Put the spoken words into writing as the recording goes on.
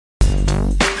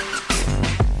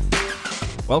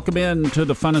Welcome in to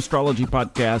the Fun Astrology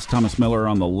Podcast. Thomas Miller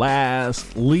on the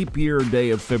last leap year day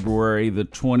of February, the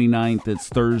 29th. It's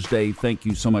Thursday. Thank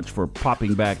you so much for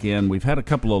popping back in. We've had a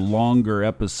couple of longer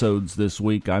episodes this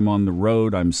week. I'm on the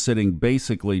road. I'm sitting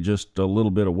basically just a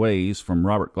little bit away from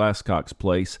Robert Glasscock's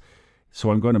place, so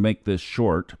I'm going to make this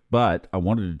short, but I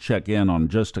wanted to check in on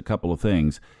just a couple of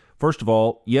things. First of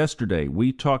all, yesterday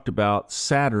we talked about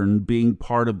Saturn being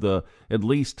part of the at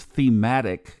least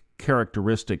thematic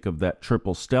characteristic of that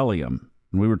triple stellium.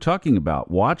 And we were talking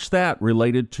about, watch that,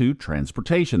 related to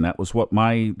transportation. That was what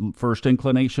my first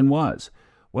inclination was.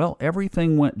 Well,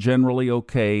 everything went generally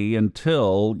okay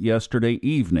until yesterday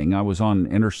evening. I was on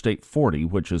Interstate 40,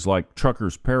 which is like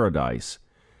trucker's paradise.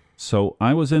 So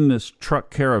I was in this truck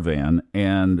caravan,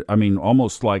 and I mean,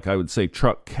 almost like I would say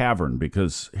truck cavern,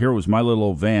 because here was my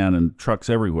little van and trucks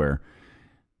everywhere.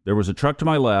 There was a truck to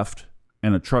my left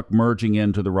and a truck merging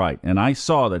in to the right. And I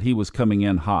saw that he was coming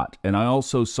in hot. And I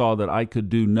also saw that I could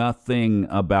do nothing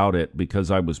about it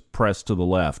because I was pressed to the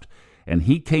left. And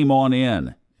he came on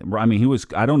in. I mean,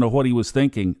 I don't know what he was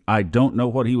thinking.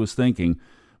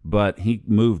 But he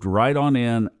moved right on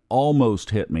in,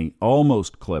 almost hit me,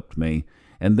 almost clipped me.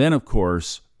 And then, of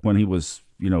course, when he was,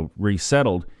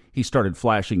 resettled, he started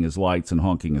flashing his lights and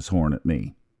honking his horn at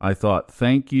me. I thought,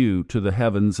 thank you to the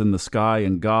heavens and the sky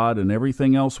and God and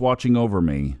everything else watching over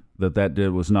me, that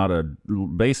was not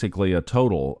basically a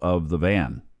total of the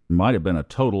van. It might have been a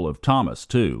total of Thomas,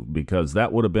 too, because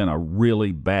that would have been a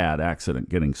really bad accident,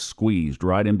 getting squeezed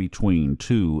right in between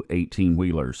two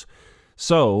 18-wheelers.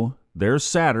 So there's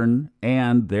Saturn,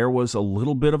 and there was a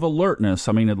little bit of alertness.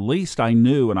 I mean, at least I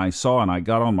knew and I saw, and I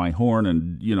got on my horn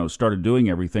and, started doing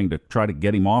everything to try to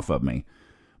get him off of me.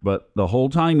 But the whole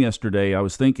time yesterday, I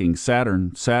was thinking,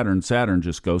 Saturn,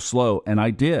 just go slow. And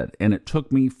I did. And it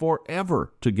took me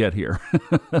forever to get here.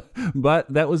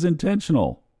 But that was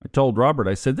intentional. I told Robert,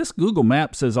 I said, this Google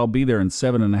Map says I'll be there in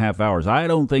 7.5 hours. I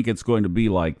don't think it's going to be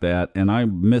like that. And I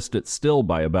missed it still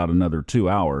by about another 2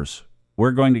 hours.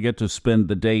 We're going to get to spend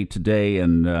the day today,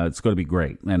 and it's going to be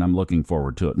great, and I'm looking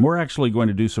forward to it. And we're actually going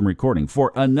to do some recording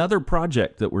for another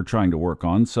project that we're trying to work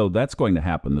on, so that's going to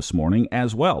happen this morning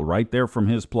as well, right there from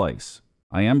his place.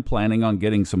 I am planning on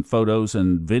getting some photos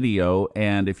and video,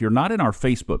 and if you're not in our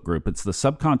Facebook group, it's the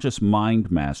Subconscious Mind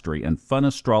Mastery and Fun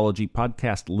Astrology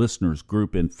Podcast Listeners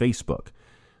group in Facebook.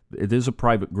 It is a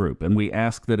private group, and we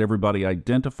ask that everybody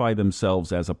identify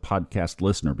themselves as a podcast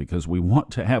listener because we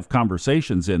want to have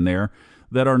conversations in there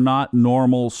that are not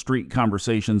normal street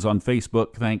conversations on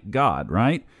Facebook, thank God,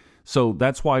 right? So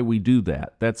that's why we do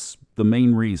that. That's the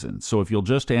main reason. So if you'll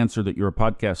just answer that you're a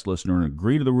podcast listener and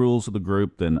agree to the rules of the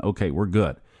group, then okay, we're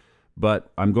good.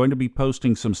 But I'm going to be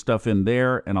posting some stuff in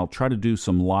there, and I'll try to do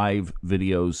some live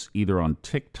videos either on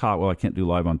TikTok. Well, I can't do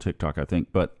live on TikTok, I think,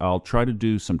 but I'll try to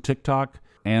do some TikTok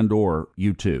and or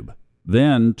YouTube.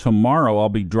 Then tomorrow I'll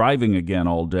be driving again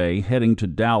all day, heading to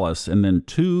Dallas, and then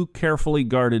 2 carefully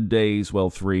guarded days,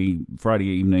 3, Friday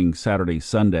evening, Saturday,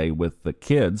 Sunday, with the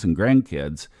kids and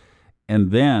grandkids, and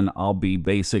then I'll be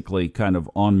basically kind of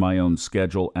on my own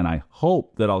schedule, and I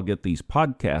hope that I'll get these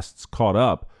podcasts caught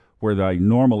up where I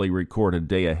normally record a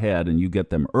day ahead and you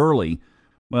get them early.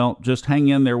 Well, just hang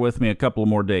in there with me a couple of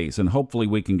more days, and hopefully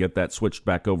we can get that switched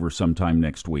back over sometime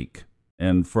next week.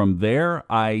 And from there,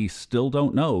 I still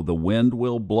don't know. The wind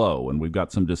will blow, and we've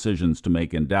got some decisions to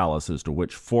make in Dallas as to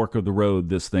which fork of the road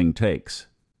this thing takes.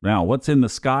 Now, what's in the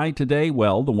sky today?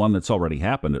 Well, the one that's already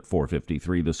happened at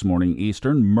 4:53 this morning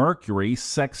Eastern, Mercury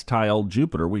sextile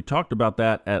Jupiter. We talked about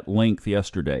that at length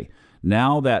yesterday.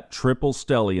 Now that triple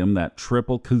stellium, that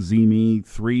triple cazimi,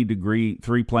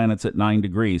 3 planets at 9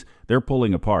 degrees, they're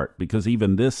pulling apart because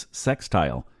even this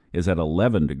sextile is at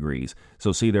 11 degrees.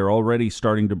 So see, they're already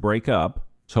starting to break up,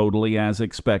 totally as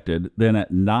expected. Then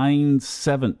at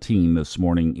 9:17 this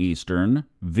morning Eastern,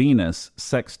 Venus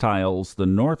sextiles the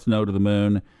north node of the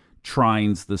moon,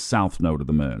 trines the south node of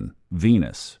the moon.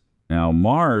 Venus. Now,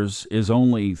 Mars is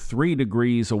only 3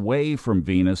 degrees away from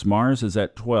Venus. Mars is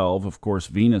at 12, of course,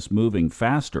 Venus moving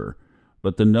faster.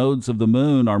 But the nodes of the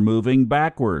moon are moving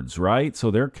backwards, right?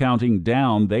 So they're counting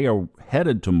down. They are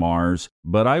headed to Mars.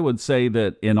 But I would say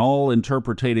that in all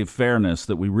interpretative fairness,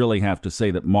 that we really have to say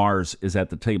that Mars is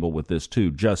at the table with this too,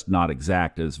 just not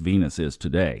exact as Venus is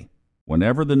today.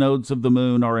 Whenever the nodes of the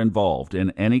moon are involved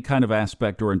in any kind of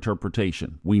aspect or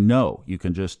interpretation, we know you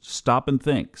can just stop and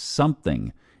think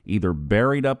something either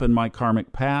buried up in my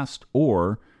karmic past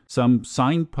or some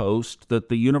signpost that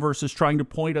the universe is trying to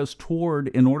point us toward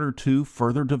in order to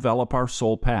further develop our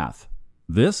soul path.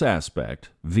 This aspect,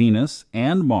 Venus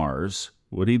and Mars,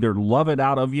 would either love it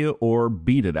out of you or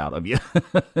beat it out of you.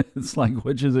 It's like,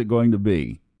 which is it going to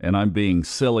be? and I'm being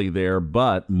silly there,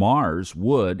 but Mars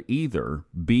would either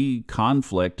be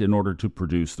conflict in order to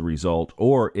produce the result,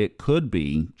 or it could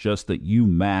be just that you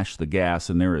mash the gas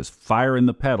and there is fire in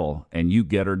the pedal and you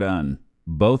get her done.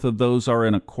 Both of those are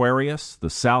in Aquarius. The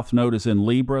South Node is in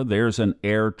Libra. There's an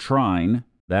air trine.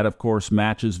 That, of course,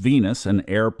 matches Venus, an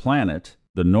air planet.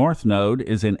 The North Node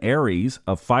is in Aries,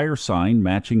 a fire sign,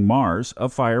 matching Mars, a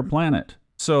fire planet.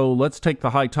 So let's take the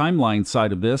high timeline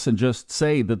side of this and just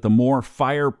say that the more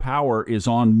firepower is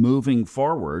on moving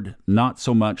forward, not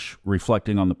so much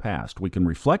reflecting on the past. We can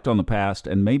reflect on the past,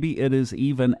 and maybe it is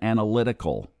even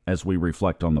analytical as we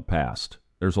reflect on the past.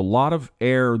 There's a lot of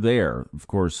air there. Of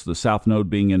course, the South Node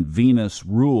being in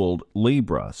Venus-ruled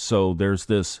Libra. So there's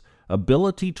this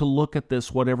ability to look at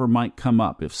this, whatever might come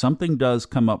up. If something does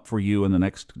come up for you in the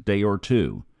next day or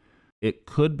two, it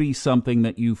could be something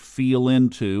that you feel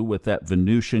into with that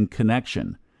Venusian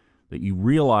connection, that you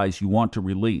realize you want to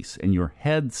release, and your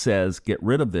head says, get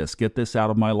rid of this, get this out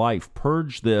of my life,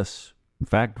 purge this. In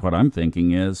fact, what I'm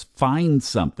thinking is find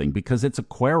something, because it's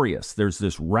Aquarius. There's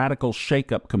this radical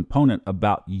shakeup component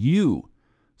about you.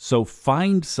 So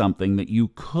find something that you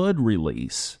could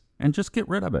release and just get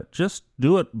rid of it. Just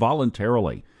do it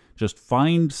voluntarily. Just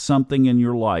find something in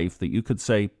your life that you could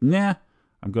say, nah,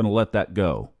 I'm going to let that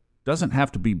go. Doesn't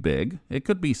have to be big. It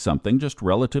could be something just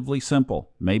relatively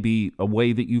simple. Maybe a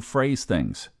way that you phrase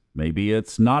things. Maybe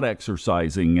it's not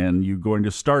exercising and you're going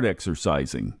to start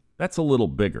exercising. That's a little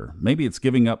bigger. Maybe it's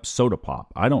giving up soda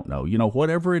pop. I don't know.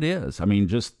 Whatever it is. I mean,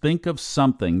 just think of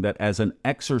something that as an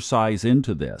exercise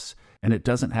into this. And it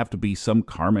doesn't have to be some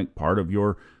karmic part of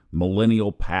your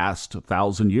millennial past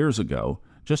 1,000 years ago.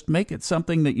 Just make it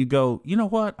something that you go, you know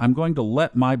what? I'm going to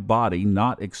let my body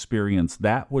not experience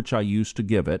that which I used to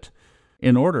give it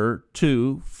in order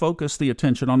to focus the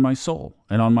attention on my soul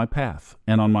and on my path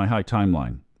and on my high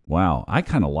timeline. Wow, I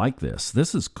kind of like this.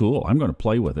 This is cool. I'm going to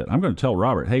play with it. I'm going to tell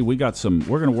Robert, hey, we're going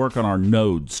to work on our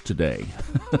nodes today.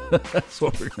 That's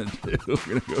what we're going to do.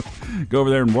 We're going to go over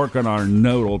there and work on our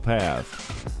nodal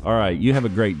path. All right, you have a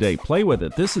great day. Play with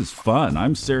it. This is fun.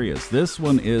 I'm serious. This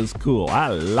one is cool. I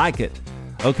like it.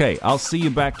 Okay, I'll see you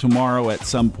back tomorrow at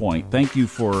some point. Thank you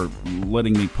for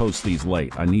letting me post these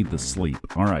late. I need the sleep.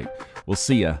 All right, we'll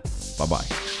see ya.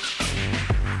 Bye-bye.